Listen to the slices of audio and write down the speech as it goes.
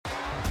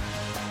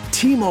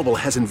T-Mobile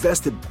has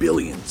invested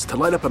billions to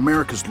light up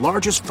America's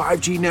largest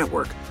 5G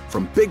network,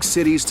 from big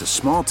cities to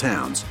small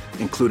towns,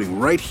 including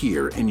right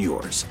here in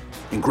yours.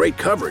 And great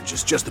coverage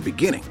is just the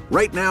beginning.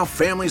 Right now,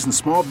 families and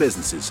small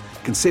businesses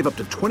can save up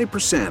to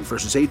 20%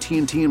 versus AT&T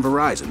and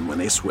Verizon when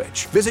they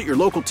switch. Visit your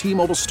local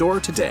T-Mobile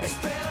store today.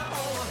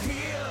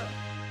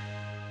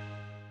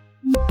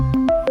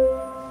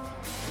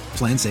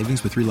 Plan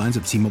savings with 3 lines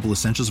of T-Mobile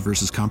Essentials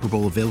versus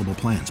comparable available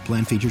plans.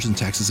 Plan features and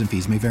taxes and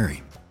fees may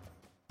vary.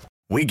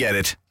 We get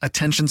it.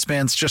 Attention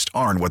spans just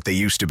aren't what they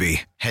used to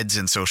be. Heads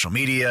in social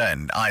media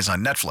and eyes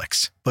on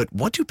Netflix. But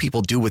what do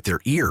people do with their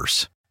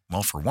ears?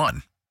 Well, for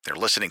one, they're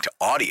listening to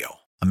audio.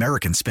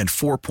 Americans spend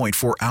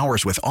 4.4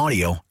 hours with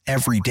audio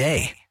every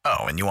day. Oh,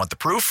 and you want the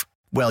proof?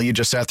 Well, you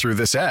just sat through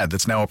this ad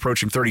that's now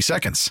approaching 30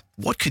 seconds.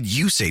 What could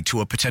you say to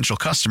a potential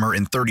customer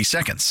in 30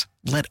 seconds?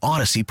 Let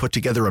Odyssey put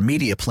together a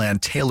media plan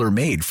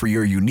tailor-made for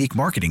your unique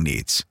marketing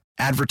needs.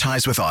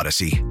 Advertise with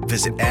Odyssey.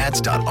 Visit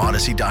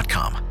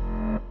ads.odyssey.com.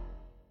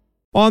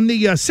 On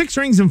the Six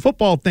Rings and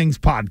Football Things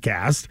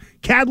podcast,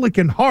 Cadlick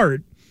and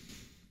Hart,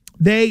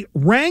 they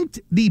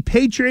ranked the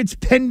Patriots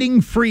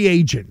pending free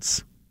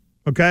agents.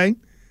 Okay?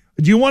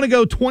 Do you want to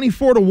go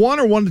 24-1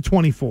 or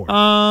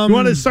 1-24? You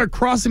want to start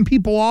crossing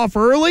people off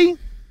early?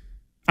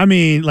 I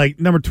mean, like,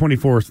 number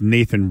 24 is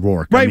Nathan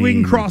Rourke. Right, we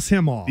can cross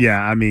him off. Yeah,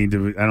 I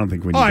mean, I don't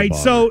think we need to bother. All right,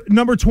 so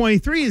number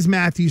 23 is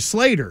Matthew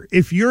Slater.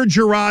 If you're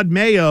Gerard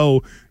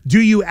Mayo, do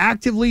you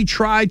actively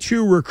try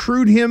to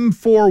recruit him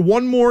for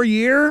one more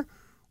year?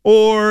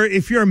 Or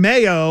if you're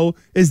Mayo,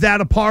 is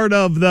that a part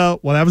of the,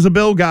 well, that was a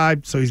Bill guy,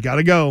 so he's got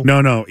to go?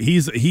 No, he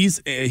is,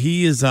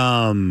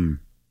 oh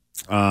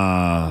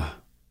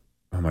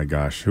my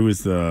gosh,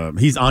 he's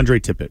Andre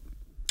Tippett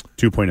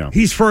 2.0.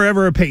 He's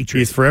forever a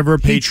Patriot. He's forever a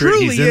Patriot. He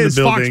truly he's in is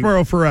the building.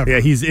 Foxborough forever.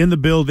 Yeah, he's in the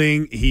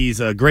building. He's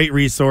a great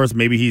resource.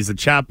 Maybe he's a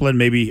chaplain.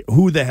 Maybe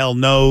who the hell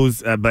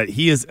knows? But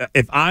he is.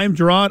 If I'm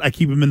Gerard, I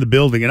keep him in the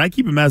building, and I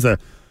keep him as a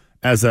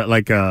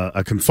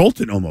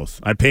consultant almost.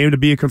 I pay him to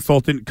be a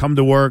consultant. Come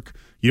to work.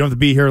 You don't have to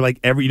be here you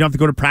don't have to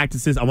go to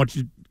practices. I want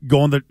you to go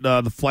on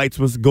the flights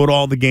go to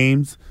all the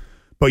games.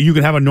 But you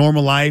can have a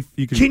normal life.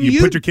 You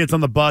put your kids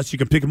on the bus. You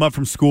can pick them up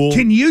from school.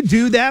 Can you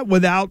do that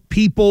without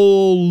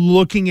people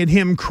looking at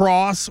him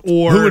cross?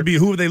 Or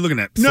who are they looking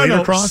at?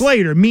 Slater cross?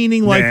 Slater,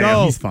 meaning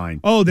he's fine.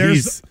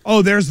 There's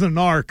the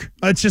narc.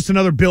 It's just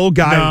another Bill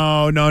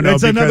guy. No.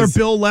 It's another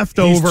Bill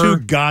leftover. He's too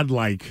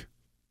godlike.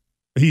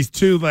 He's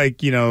too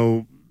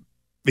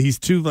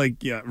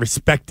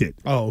respected.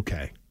 Oh,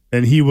 okay.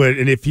 And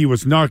if he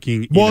was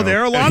narking, there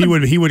are a lot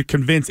he would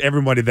convince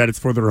everybody that it's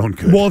for their own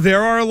good. Well,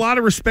 there are a lot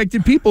of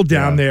respected people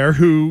down there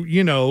who,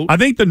 I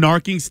think the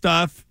narking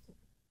stuff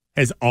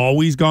has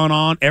always gone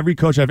on. Every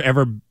coach I've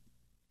ever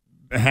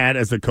had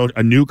as a coach,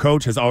 a new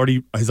coach has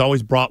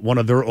always brought one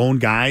of their own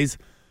guys,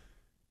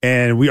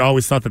 and we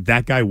always thought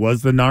that guy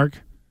was the narc.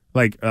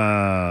 Like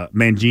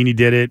Mangini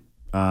did it.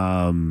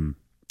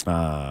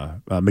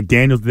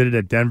 McDaniels did it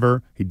at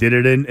Denver. He did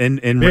it with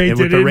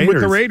the Raiders. With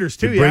the Raiders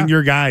too. Bring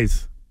your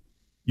guys.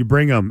 You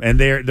bring them, and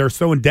they're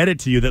so indebted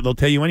to you that they'll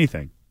tell you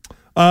anything.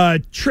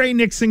 Trey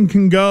Nixon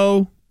can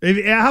go.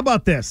 How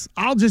about this?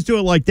 I'll just do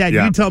it like that.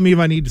 Yeah. You tell me if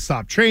I need to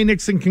stop. Trey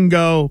Nixon can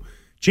go.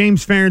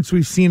 James Ferentz,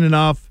 we've seen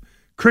enough.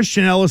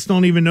 Christian Ellis,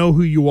 don't even know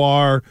who you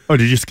are. Oh,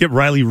 did you skip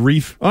Riley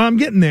Reif? I'm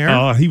getting there.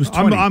 Oh, he was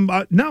 20.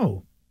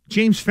 No.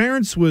 James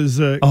Ferentz was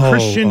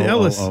Christian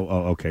Ellis.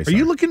 Okay. Sorry. Are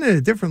you looking at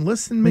a different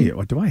list than me?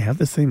 Wait, do I have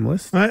the same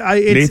list?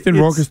 Nathan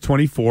Rourke is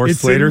 24.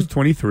 Slater's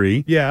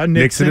 23. Yeah,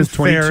 Nixon is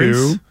 22.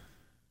 Ferentz.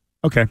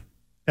 Okay.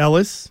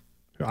 Ellis.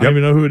 I don't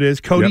even know who it is.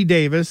 Cody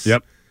Davis.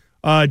 Yep.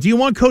 Do you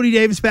want Cody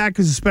Davis back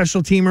as a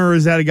special teamer, or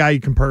is that a guy you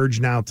can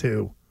purge now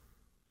too?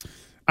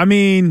 I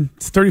mean,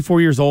 it's 34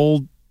 years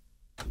old.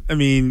 I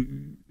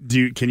mean,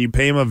 can you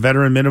pay him a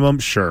veteran minimum?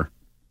 Sure.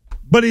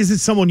 But is it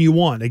someone you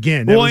want?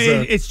 Again,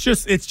 it's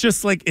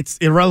just like it's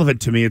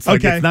irrelevant to me. It's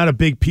like it's not a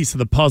big piece of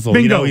the puzzle.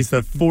 Bingo. He's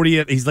the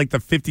 40th. He's like the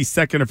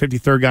 52nd or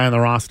 53rd guy on the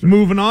roster.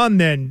 Moving on,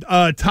 then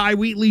Ty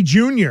Wheatley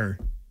Jr.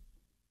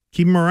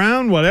 Keep him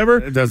around, whatever.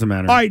 It doesn't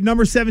matter. All right,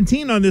 number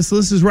 17 on this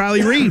list is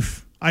Riley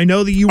Reif. I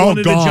know that you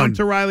wanted to jump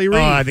to Riley Reif.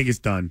 I think it's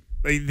done.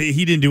 He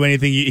didn't do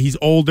anything. He's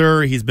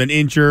older. He's been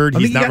injured.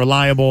 He's not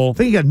reliable. I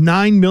think he got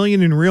 $9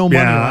 million in real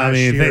money last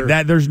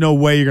year. There's no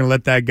way you're going to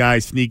let that guy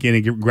sneak in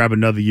and grab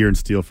another year and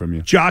steal from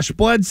you. Josh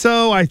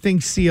Bledsoe, I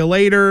think, see you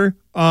later.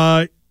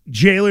 Jalen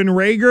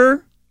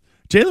Reagor.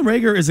 Jalen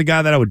Reagor is a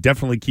guy that I would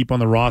definitely keep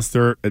on the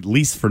roster, at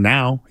least for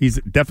now. He's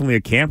definitely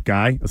a camp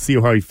guy. Let's see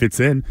how he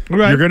fits in.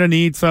 Right. You're going to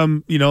need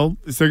some, they're going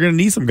to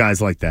need some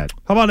guys like that.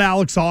 How about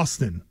Alex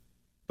Austin,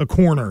 the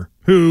corner,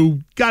 who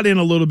got in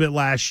a little bit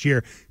last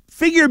year?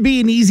 Figure be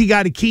an easy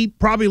guy to keep,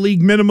 probably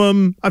league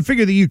minimum. I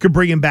figure that you could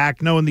bring him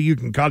back knowing that you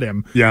can cut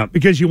him. Yeah.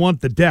 Because you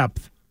want the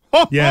depth.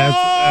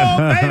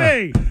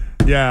 Baby!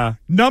 Yeah.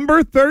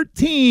 Number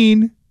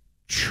 13,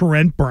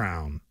 Trent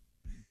Brown.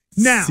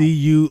 Now, see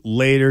you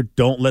later.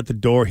 Don't let the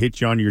door hit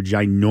you on your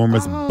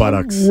ginormous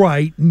buttocks.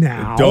 Right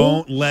now.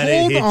 Don't let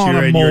it hit you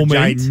in your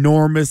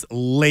ginormous,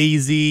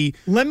 lazy,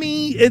 let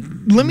me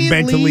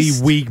mentally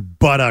weak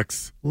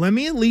buttocks. Let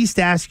me at least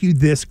ask you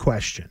this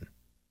question.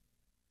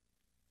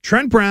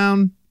 Trent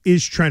Brown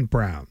is Trent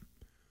Brown.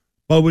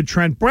 But would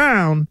Trent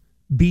Brown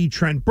be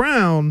Trent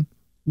Brown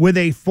with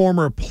a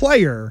former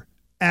player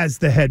as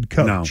the head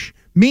coach?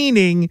 No.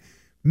 Meaning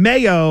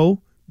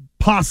Mayo,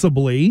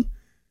 possibly,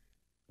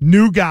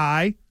 new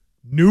guy,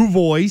 new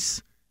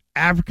voice,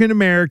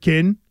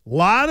 African-American, a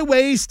lot of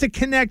ways to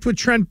connect with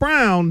Trent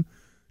Brown.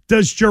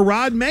 Does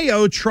Gerard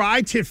Mayo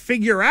try to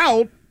figure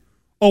out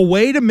a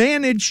way to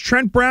manage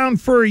Trent Brown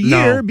for a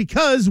year? No.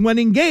 Because when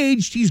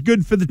engaged, he's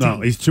good for the team.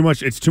 No, he's too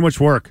much. It's too much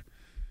work.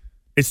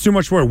 It's too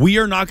much work. We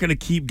are not going to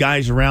keep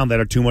guys around that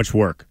are too much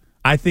work.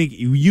 I think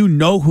you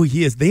know who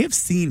he is. They have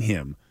seen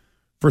him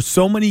for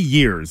so many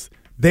years.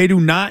 They do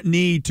not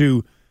need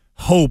to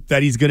hope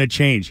that he's going to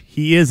change.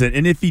 He isn't.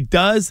 And if he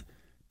does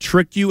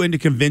trick you into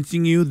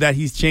convincing you that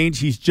he's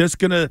changed, he's just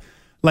going to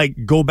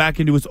go back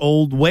into his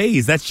old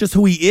ways. That's just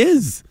who he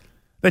is.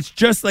 That's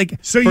just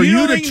so for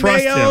you to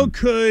trust Mayo him.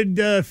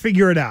 Could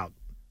figure it out.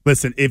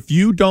 Listen, if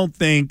you don't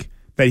think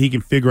that he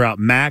can figure out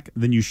Mac,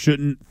 then you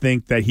shouldn't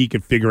think that he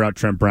can figure out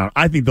Trent Brown.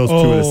 I think those two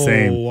are the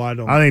same.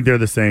 I think they're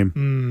the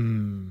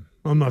same.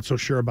 I'm not so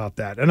sure about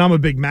that. And I'm a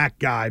big Mac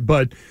guy,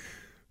 but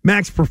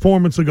Mac's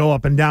performance will go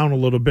up and down a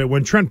little bit.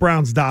 When Trent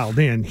Brown's dialed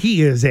in,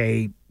 he is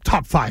a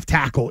top 5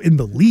 tackle in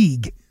the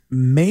league.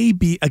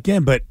 Maybe,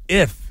 again, but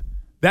if.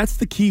 That's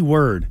the key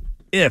word.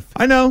 If.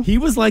 I know. He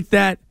was like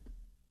that,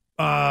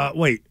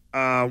 when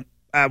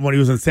he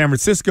was in San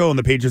Francisco and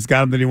the Patriots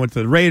got him, then he went to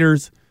the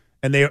Raiders,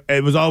 and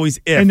it was always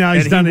if. And now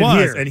he's done it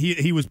here. And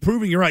he was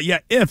proving you're right. Yeah,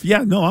 if.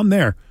 Yeah, no, I'm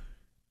there.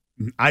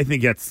 I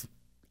think it's.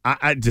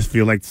 I just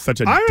feel like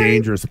such a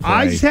dangerous play.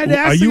 I just had to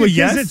ask Are you a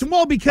yes?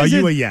 Are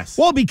you a yes?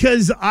 Well,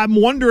 because I'm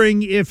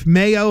wondering if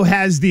Mayo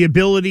has the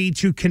ability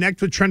to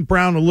connect with Trent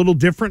Brown a little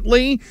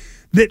differently.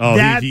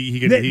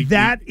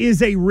 That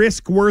is a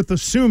risk worth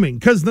assuming.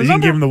 Because you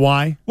can give him the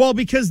why. Well,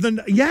 because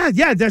that's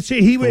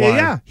it. He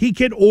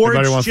could, or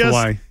Everybody it's wants just the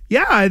why.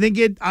 Yeah. I think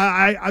it.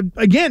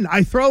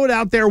 I throw it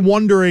out there,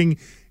 wondering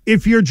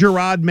if you're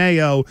Gerard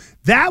Mayo,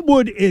 I'll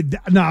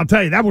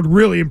tell you, that would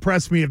really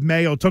impress me if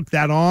Mayo took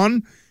that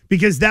on.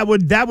 Because that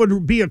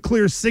would be a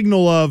clear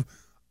signal of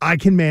I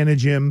can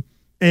manage him,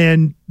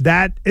 and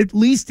that at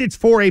least it's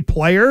for a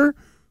player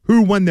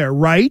who, when they're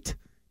right,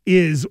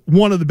 is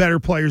one of the better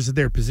players at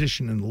their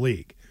position in the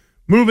league.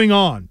 Moving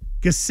on,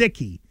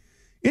 Gesicki.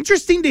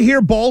 Interesting to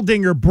hear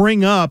Baldinger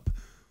bring up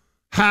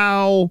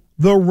how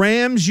the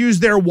Rams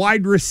use their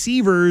wide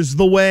receivers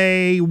the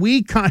way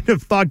we kind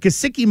of thought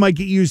Gesicki might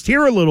get used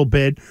here a little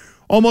bit,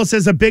 almost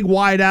as a big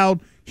wide out.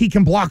 He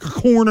can block a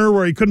corner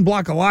where he couldn't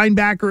block a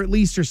linebacker at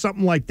least or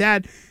something like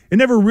that. It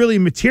never really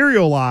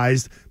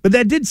materialized, but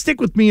that did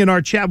stick with me in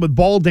our chat with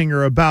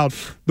Baldinger about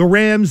the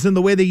Rams and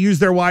the way they use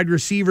their wide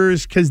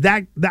receivers, because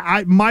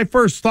my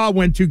first thought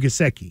went to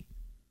Gesicki.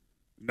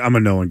 I'm a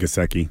no on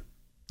Gesicki.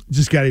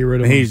 Just got to get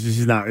rid of him.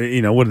 He's not,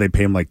 what do they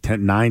pay him, like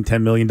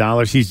 $10 million?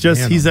 He's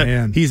just,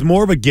 he's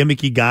more of a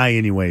gimmicky guy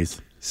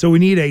anyways. So we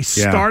need a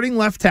starting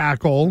left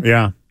tackle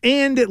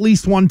and at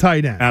least one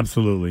tight end.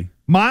 Absolutely.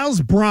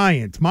 Miles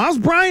Bryant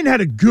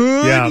had a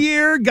good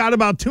year, got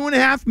about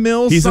 $2.5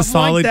 million. He's a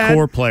solid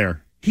core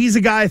player. He's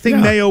a guy I think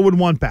Mayo would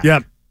want back.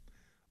 Yep.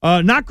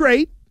 Not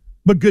great,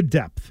 but good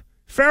depth.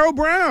 Pharaoh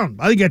Brown,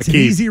 I think that's an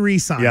easy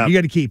re-sign. Yep. You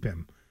got to keep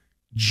him.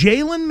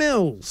 Jalen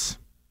Mills.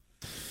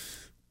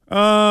 Geez,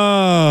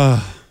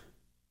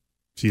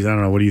 I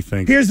don't know. What do you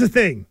think? Here's the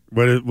thing.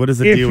 What is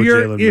the deal with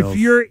Jalen Mills? If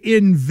you're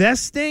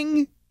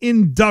investing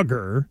in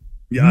Duggar,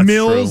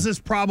 Mills is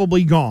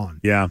probably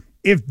gone. Yeah.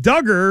 If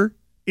Duggar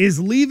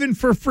is leaving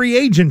for free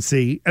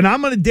agency, and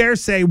I'm going to dare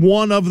say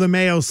one of the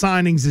Mayo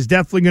signings is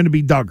definitely going to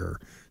be Duggar.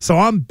 So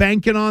I'm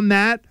banking on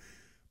that.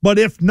 But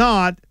if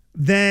not,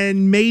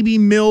 then maybe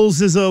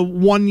Mills is a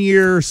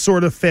one-year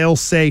sort of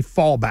fail-safe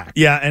fallback.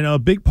 Yeah, and a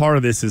big part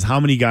of this is how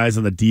many guys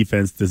on the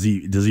defense does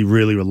he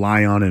really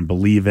rely on and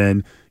believe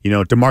in?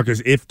 If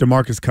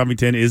DeMarcus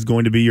Covington is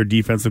going to be your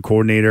defensive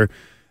coordinator,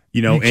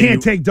 you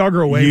can't take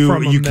Duggar away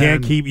from him. You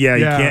can't keep, you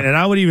can't. And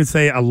I would even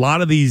say a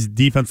lot of these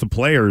defensive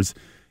players,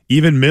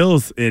 even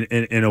Mills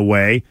in a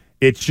way,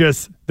 it's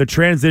just the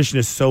transition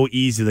is so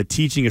easy. The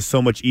teaching is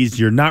so much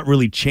easier. You're not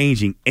really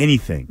changing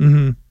anything.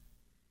 Mm-hmm.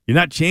 You're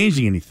not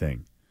changing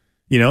anything.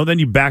 Then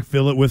you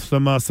backfill it with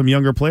some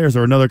younger players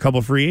or another couple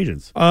of free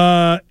agents.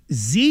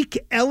 Zeke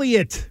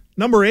Elliott,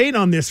 number 8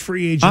 on this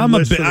free agent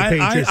list for the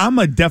Patriots. I'm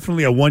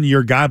definitely a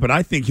one-year guy, but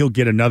I think he'll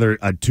get a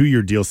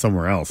 2-year deal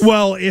somewhere else.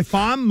 Well, if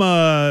I'm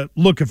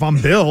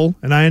Bill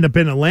and I end up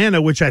in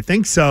Atlanta, which I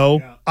think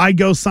so, I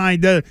go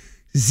sign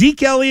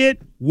Zeke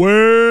Elliott.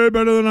 Way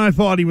better than I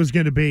thought he was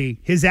going to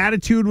be. His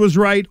attitude was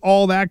right,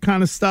 all that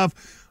kind of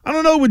stuff. I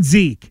don't know with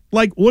Zeke.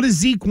 What does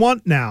Zeke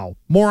want now?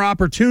 More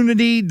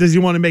opportunity? Does he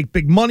want to make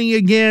big money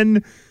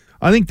again?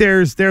 I think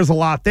there's a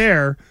lot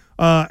there.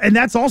 And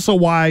that's also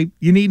why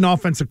you need an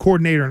offensive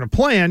coordinator and a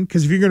plan,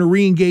 because if you're going to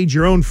re-engage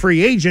your own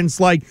free agents,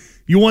 like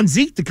you want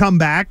Zeke to come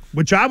back,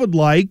 which I would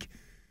like,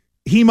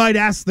 he might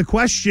ask the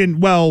question,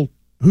 well,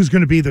 who's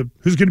going to be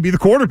the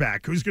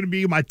quarterback? Who's going to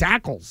be my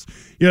tackles?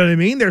 You know what I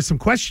mean? There's some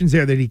questions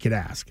there that he could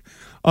ask.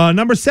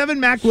 Number 7,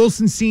 Mac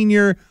Wilson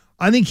Sr.,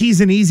 I think he's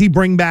an easy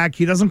bring back.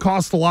 He doesn't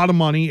cost a lot of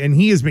money, and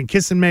he has been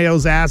kissing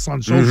Mayo's ass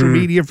on social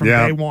media from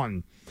day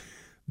one.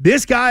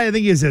 This guy, I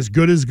think, is as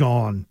good as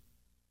gone.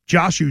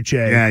 Josh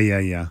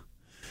Uche. Yeah.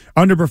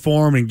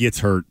 Underperform and gets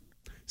hurt.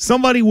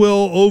 Somebody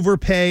will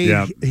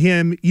overpay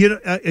him.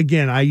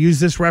 Again, I use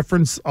this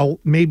reference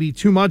maybe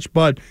too much,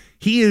 but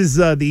he is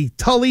the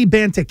Tully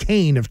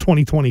Bantakane of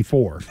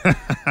 2024.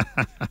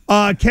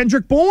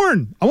 Kendrick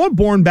Bourne. I want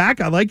Bourne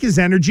back. I like his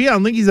energy. I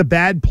don't think he's a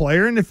bad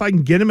player, and if I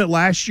can get him at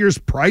last year's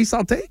price,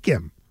 I'll take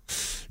him.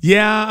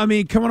 Yeah, I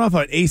mean, coming off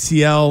an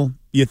ACL,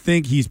 you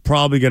think he's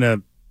probably going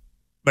to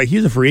Like,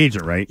 he's a free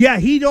agent, right? Yeah,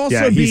 he'd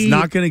also be... he's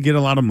not going to get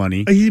a lot of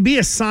money. He'd be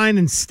a sign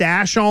and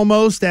stash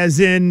almost, as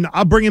in,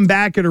 I'll bring him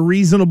back at a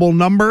reasonable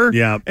number.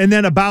 Yeah. And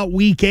then about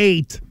week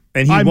 8,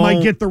 I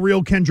might get the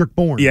real Kendrick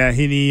Bourne. Yeah,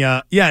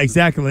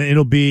 exactly.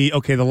 It'll be,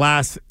 okay, the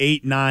last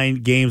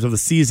 8-9 games of the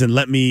season,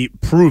 let me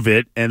prove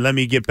it, and let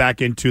me get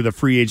back into the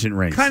free agent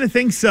ranks. Kind of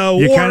think so.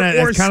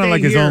 It's kind of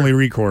like his only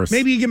recourse.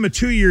 Maybe you give him a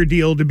 2-year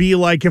deal to be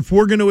like, if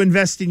we're going to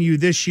invest in you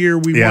this year,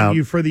 we want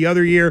you for the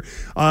other year.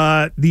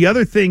 The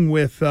other thing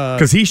with...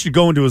 Because he should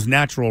go into his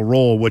natural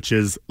role, which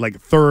is like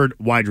third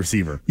wide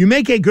receiver. You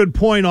make a good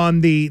point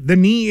on the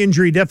knee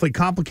injury definitely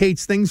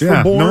complicates things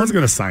for Bourne. No one's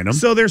going to sign him.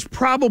 So there's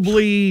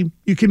probably...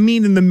 You can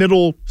meet in the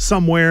middle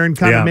somewhere and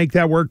kind of make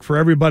that work for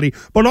everybody.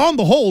 But on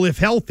the whole, if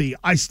healthy,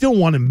 I still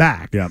want him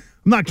back. Yeah.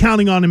 I'm not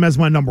counting on him as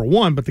my number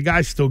one, but the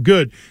guy's still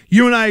good.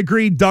 You and I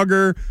agree,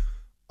 Duggar.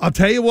 I'll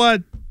tell you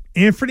what,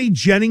 Anthony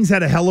Jennings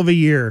had a hell of a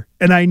year.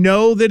 And I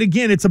know that,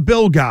 again, it's a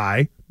Bill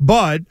guy,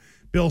 but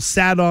Bill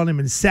sat on him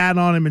and sat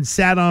on him and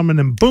sat on him, and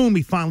then boom,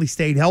 he finally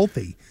stayed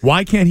healthy.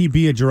 Why can't he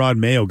be a Gerard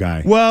Mayo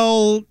guy?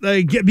 Well,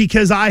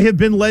 because I have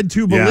been led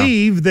to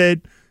believe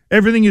that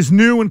everything is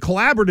new and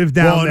collaborative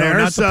down there.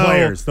 No, not the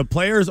players. The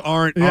players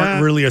aren't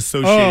really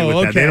associated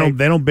with that.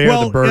 They don't bear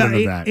the burden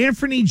of that.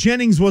 Anthony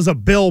Jennings was a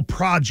Bill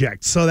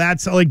project, so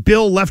that's like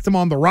Bill left him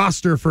on the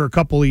roster for a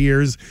couple of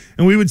years,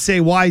 and we would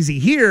say, why is he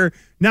here?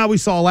 Now we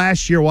saw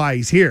last year why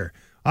he's here.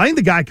 I think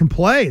the guy can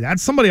play.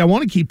 That's somebody I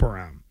want to keep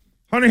around.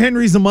 Hunter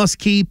Henry's a must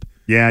keep.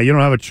 Yeah, you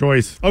don't have a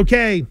choice.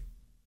 Okay.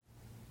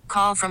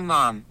 Call from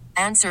mom.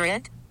 Answer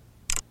it.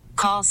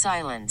 Call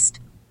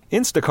silenced.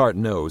 Instacart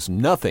knows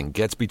nothing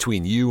gets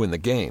between you and the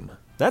game.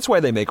 That's why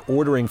they make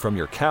ordering from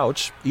your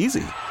couch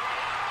easy.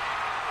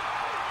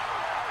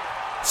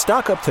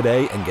 Stock up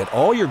today and get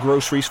all your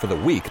groceries for the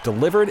week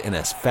delivered in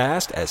as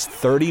fast as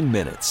 30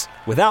 minutes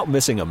without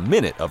missing a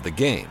minute of the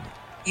game.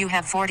 You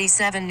have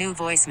 47 new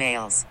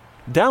voicemails.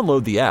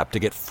 Download the app to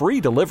get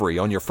free delivery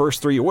on your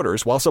first 3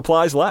 orders while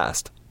supplies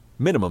last.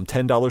 Minimum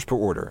 $10 per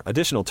order.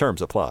 Additional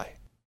terms apply.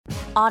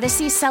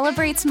 Odyssey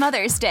celebrates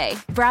Mother's Day,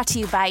 brought to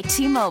you by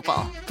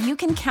T-Mobile. You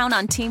can count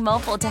on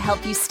T-Mobile to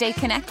help you stay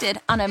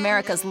connected on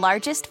America's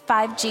largest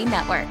 5G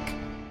network.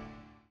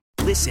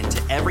 Listen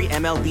to every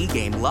MLB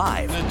game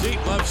live. In the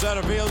deep left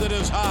center field, it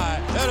is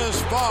high, it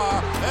is far,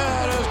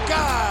 it is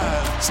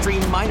gone.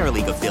 Stream minor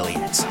league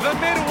affiliates. The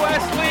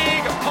Midwest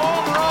League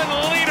home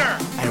run leader.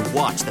 And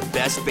watch the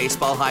best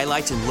baseball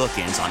highlights and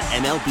look-ins on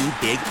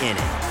MLB Big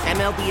Inning.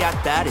 MLB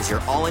At Bat is your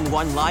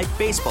all-in-one live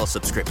baseball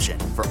subscription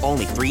for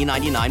only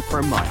 $3.99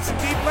 per month.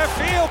 Deep left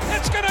field,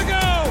 it's gonna go.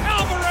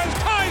 Alvarez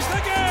ties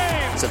the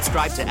game.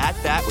 Subscribe to At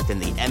Bat within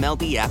the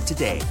MLB app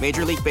today.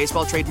 Major League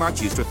Baseball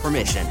trademarks used with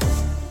permission.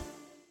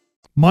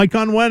 Mike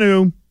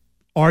Onwenu,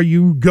 are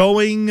you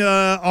going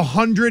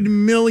 $100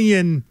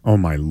 million? Oh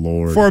my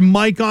Lord! For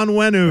Mike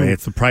Onwenu, hey,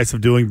 it's the price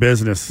of doing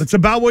business. It's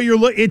about what you're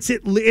looking.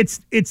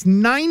 It's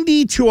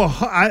 90 to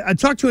 100. I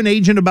talked to an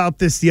agent about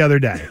this the other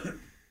day.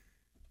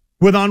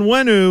 With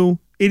Onwenu,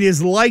 it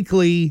is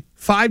likely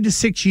 5 to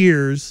 6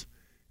 years,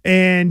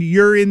 and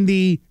you're in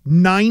the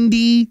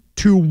 90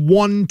 to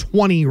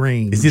 120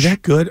 range. Is he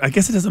that good? I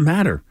guess it doesn't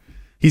matter.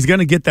 He's going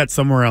to get that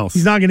somewhere else.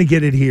 He's not going to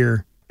get it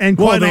here. And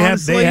quite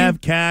honestly, they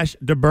have cash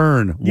to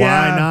burn.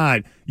 Why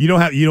not? You don't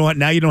have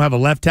now you don't have a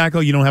left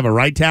tackle, you don't have a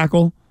right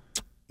tackle.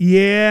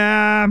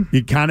 Yeah.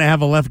 You kind of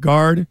have a left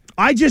guard.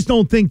 I just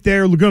don't think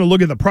they're going to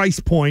look at the price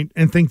point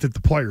and think that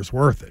the player's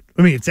worth it.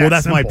 I mean, it's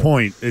that's simple. my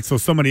point. It's so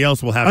somebody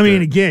else will have I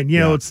mean, again,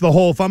 it's the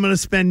whole, if I'm going to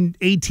spend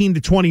 18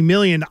 to 20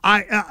 million,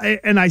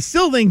 I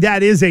still think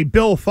that is a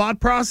Bill thought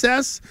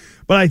process,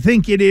 but I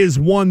think it is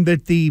one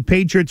that the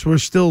Patriots were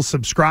still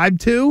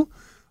subscribed to.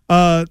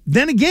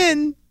 Then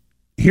again,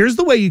 here's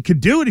the way you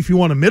could do it if you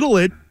want to middle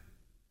it.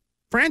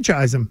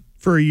 Franchise him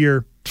for a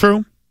year.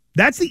 True.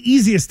 That's the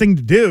easiest thing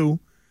to do.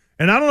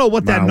 And I don't know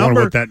what that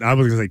number. I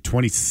was going to say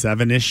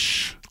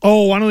 27-ish.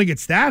 Oh, I don't think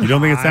it's that high. You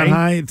don't think it's that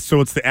high?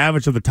 So it's the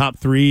average of the top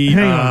 3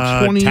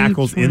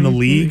 tackles in the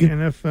league?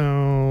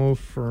 NFL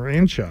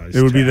franchise.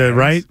 It would be the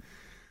right?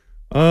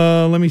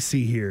 Let me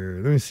see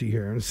here. Let's see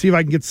if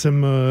I can get some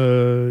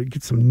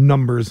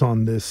numbers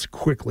on this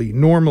quickly.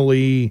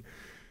 Normally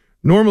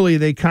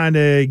they kind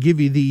of give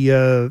you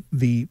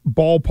the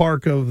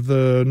ballpark of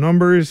the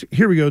numbers.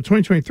 Here we go.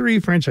 2023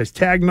 franchise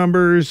tag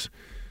numbers.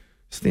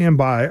 Stand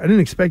by. I didn't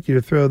expect you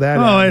to throw that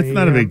out. Oh, it's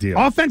not a big deal.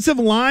 Offensive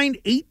line,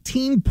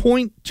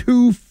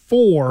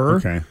 18.24.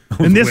 Okay.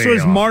 And this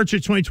was off. March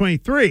of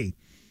 2023.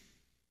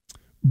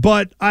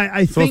 But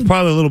I So think it's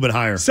probably a little bit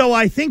higher. So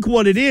I think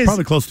what it is,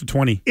 Probably close to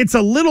 20. it's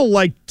a little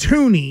like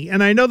toony,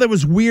 and I know that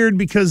was weird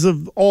because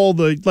of all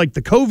the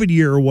the COVID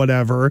year or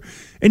whatever.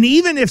 And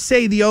even if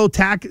say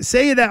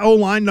that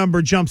O-line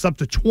number jumps up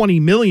to 20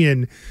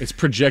 million, it's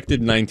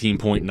projected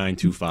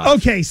 19.925.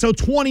 Okay, so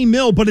 20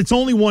 mil, but it's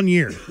only 1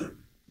 year.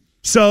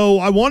 So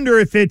I wonder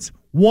if it's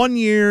 1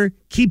 year,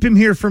 keep him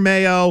here for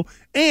Mayo,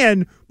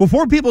 and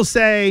before people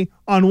say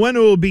on when it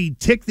will be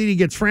ticked that he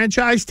gets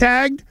franchise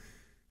tagged,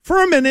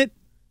 for a minute.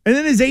 And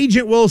then his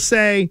agent will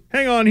say,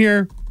 hang on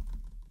here.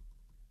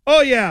 Oh,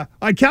 yeah,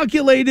 I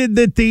calculated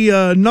that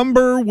the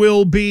number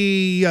will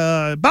be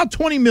about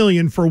 $20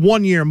 million for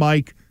 1 year,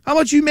 Mike. How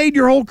much you made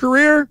your whole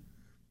career?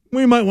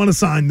 We might want to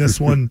sign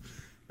this one.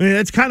 I mean,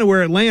 that's kind of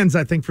where it lands,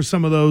 I think, for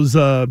some of those,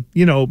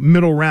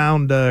 middle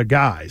round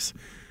guys.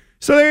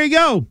 So there you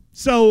go.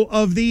 So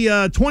of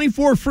the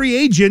 24 free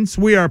agents,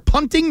 we are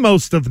punting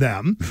most of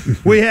them.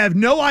 We have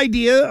no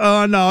idea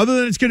other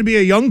than it's going to be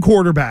a young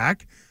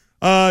quarterback.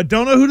 Don't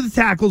know who the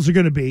tackles are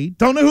going to be.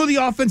 Don't know who the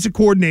offensive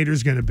coordinator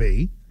is going to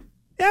be.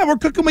 Yeah, we're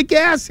cooking with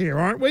gas here,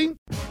 aren't we?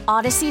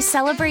 Odyssey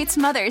celebrates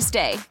Mother's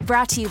Day,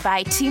 brought to you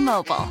by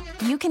T-Mobile.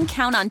 You can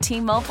count on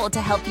T-Mobile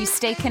to help you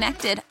stay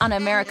connected on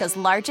America's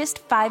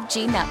largest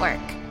 5G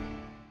network.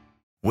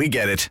 We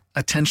get it.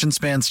 Attention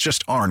spans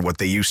just aren't what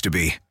they used to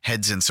be.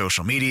 Heads in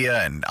social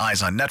media and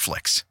eyes on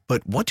Netflix.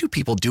 But what do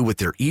people do with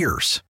their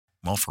ears?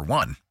 Well, for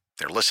one,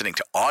 they're listening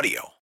to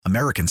audio.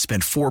 Americans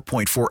spend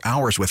 4.4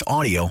 hours with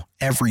audio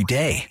every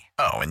day.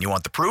 Oh, and you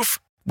want the proof?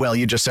 Well,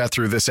 you just sat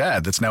through this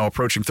ad that's now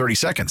approaching 30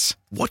 seconds.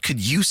 What could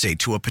you say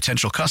to a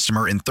potential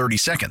customer in 30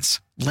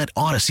 seconds? Let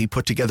Odyssey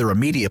put together a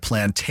media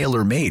plan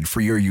tailor-made for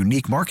your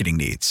unique marketing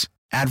needs.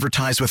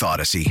 Advertise with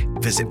Odyssey.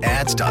 Visit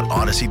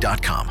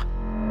ads.odyssey.com.